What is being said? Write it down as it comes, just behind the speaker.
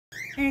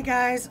Hey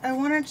guys, I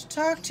wanted to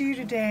talk to you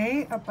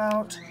today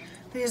about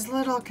these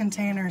little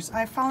containers.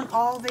 I found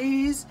all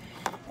these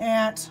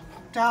at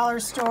Dollar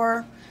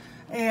Store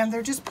and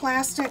they're just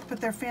plastic,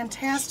 but they're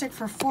fantastic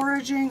for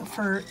foraging,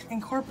 for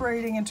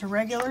incorporating into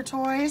regular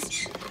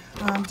toys.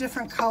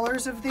 Different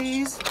colors of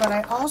these, but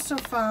I also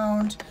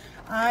found,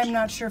 I'm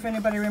not sure if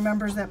anybody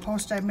remembers that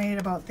post I made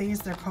about these.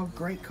 They're called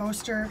Great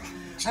Coaster.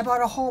 I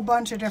bought a whole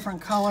bunch of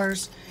different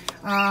colors.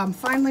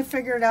 Finally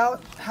figured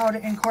out how to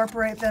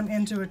incorporate them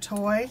into a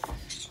toy.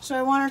 So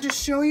I wanted to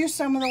show you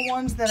some of the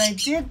ones that I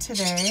did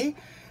today,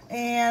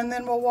 and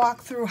then we'll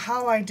walk through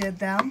how I did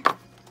them.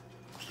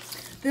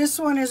 This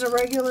one is a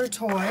regular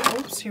toy.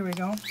 Oops, here we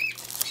go.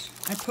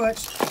 I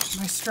put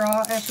my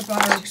straw at the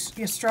bottom,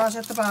 straws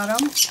at the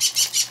bottom.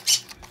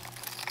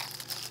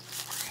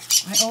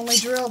 I only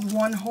drilled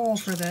one hole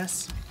for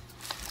this,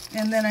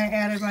 and then I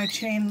added my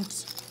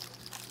chains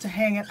to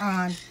hang it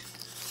on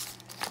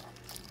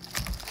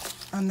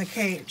the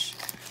cage.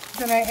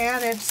 Then I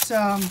added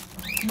some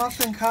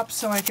muffin cups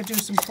so I could do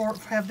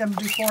have them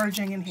do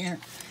foraging in here.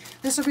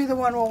 This will be the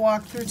one we'll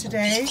walk through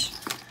today.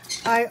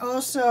 I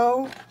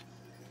also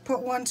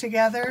put one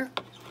together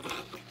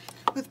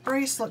with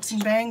bracelets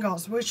and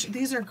bangles, which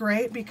these are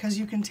great because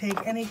you can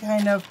take any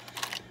kind of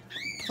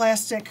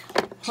plastic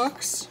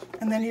hooks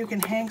and then you can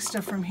hang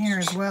stuff from here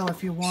as well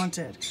if you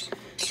wanted.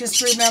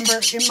 Just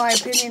remember, in my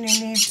opinion,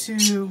 you need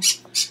to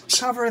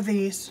cover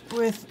these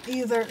with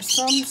either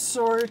some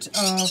sort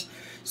of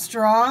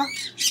straw,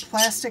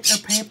 plastic, or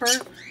paper,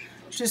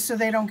 just so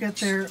they don't get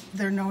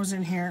their nose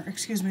in here,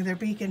 excuse me, their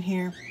beak in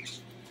here.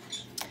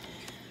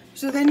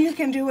 So then you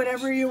can do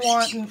whatever you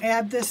want and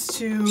add this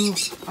to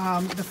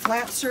the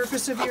flat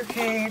surface of your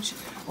cage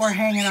or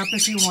hang it up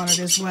if you want it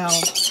as well.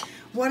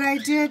 What I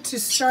did to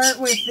start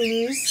with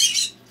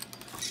these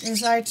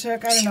is I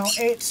took,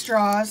 8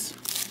 straws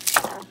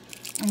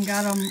and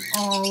got them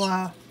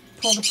all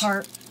pulled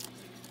apart.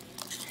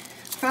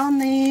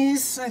 Found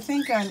these, I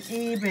think, on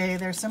eBay.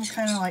 They're some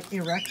kind of like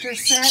erector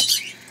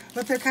set,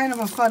 but they're kind of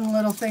a fun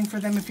little thing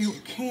for them if you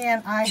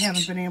can. I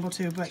haven't been able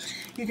to, but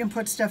you can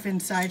put stuff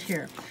inside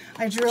here.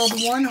 I drilled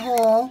one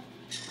hole.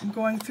 I'm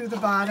going through the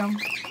bottom.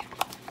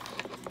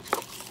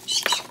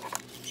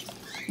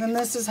 Then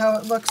this is how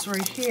it looks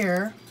right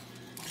here.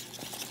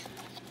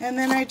 And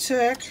then I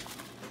took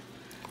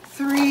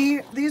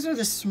 3, these are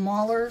the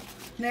smaller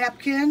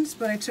napkins,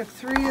 but I took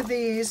 3 of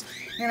these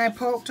and I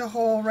poked a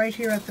hole right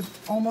here at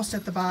almost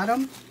at the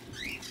bottom.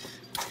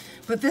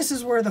 But this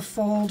is where the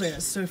fold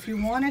is. So if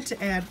you wanted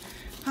to add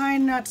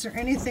pine nuts or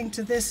anything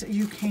to this,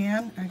 you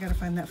can. I gotta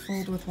find that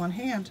fold with one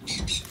hand.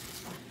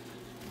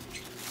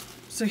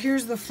 So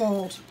here's the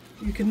fold.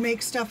 You can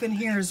make stuff in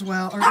here as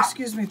well, or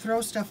excuse me,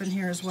 throw stuff in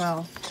here as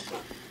well.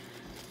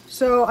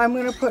 So I'm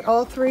gonna put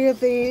all 3 of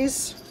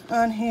these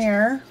on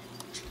here.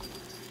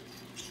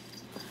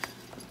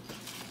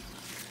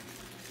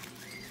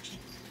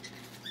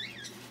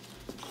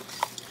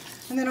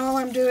 And then all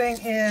I'm doing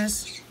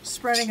is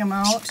spreading them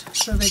out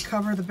so they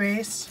cover the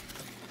base.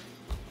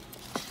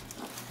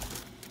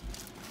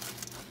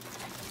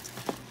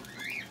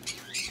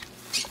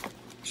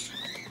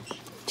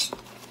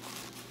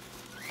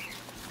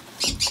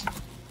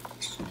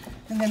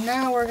 And then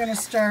now we're going to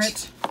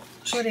start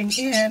putting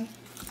in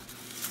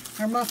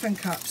our muffin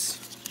cups.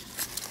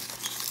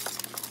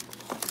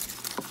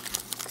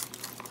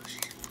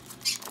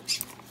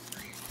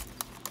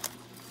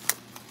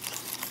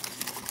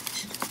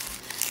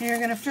 You're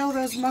going to fill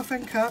those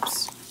muffin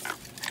cups.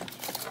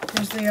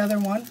 Here's the other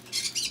one.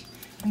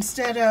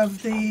 Instead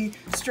of the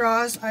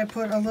straws, I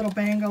put a little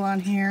bangle on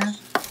here.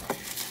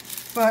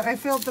 But I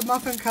filled the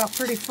muffin cup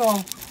pretty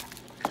full.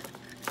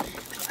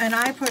 And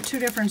I put 2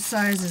 different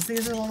sizes.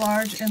 These are the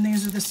large and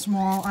these are the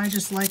small. I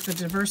just like the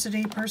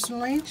diversity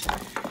personally.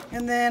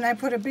 And then I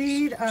put a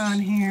bead on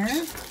here.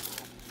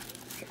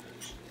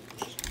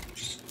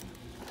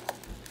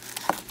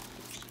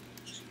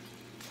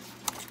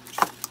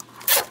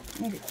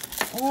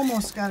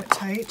 Almost got it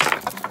tight.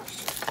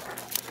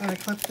 Gotta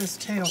clip this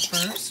tail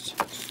first.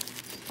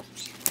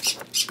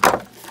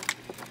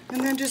 And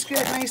then just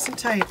get it nice and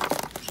tight.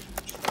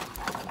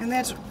 And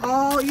that's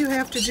all you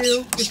have to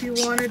do. If you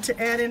wanted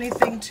to add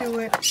anything to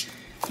it,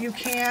 you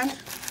can.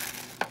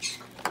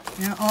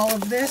 Now all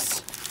of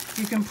this,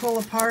 you can pull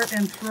apart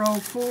and throw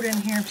food in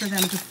here for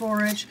them to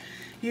forage.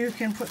 You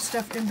can put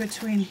stuff in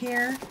between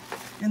here,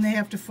 and they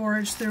have to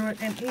forage through it.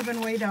 And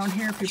even way down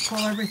here, if you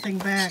pull everything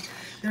back,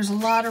 there's a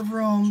lot of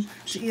room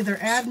to either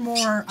add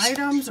more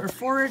items or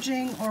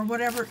foraging or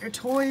whatever, or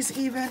toys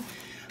even.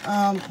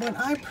 When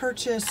I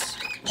purchase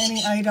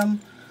any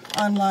item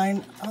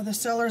online, the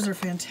sellers are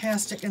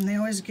fantastic and they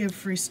always give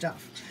free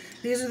stuff.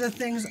 These are the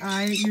things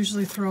I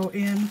usually throw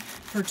in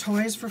for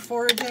toys for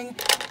foraging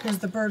because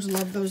the birds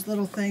love those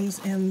little things,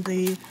 and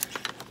the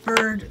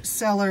bird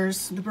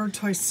sellers, the bird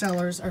toy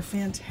sellers are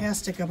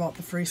fantastic about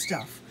the free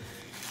stuff.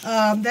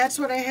 That's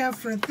what I have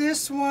for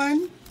this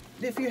one.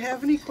 If you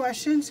have any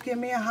questions, give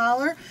me a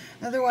holler.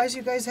 Otherwise,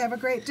 you guys have a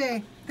great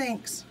day.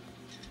 Thanks.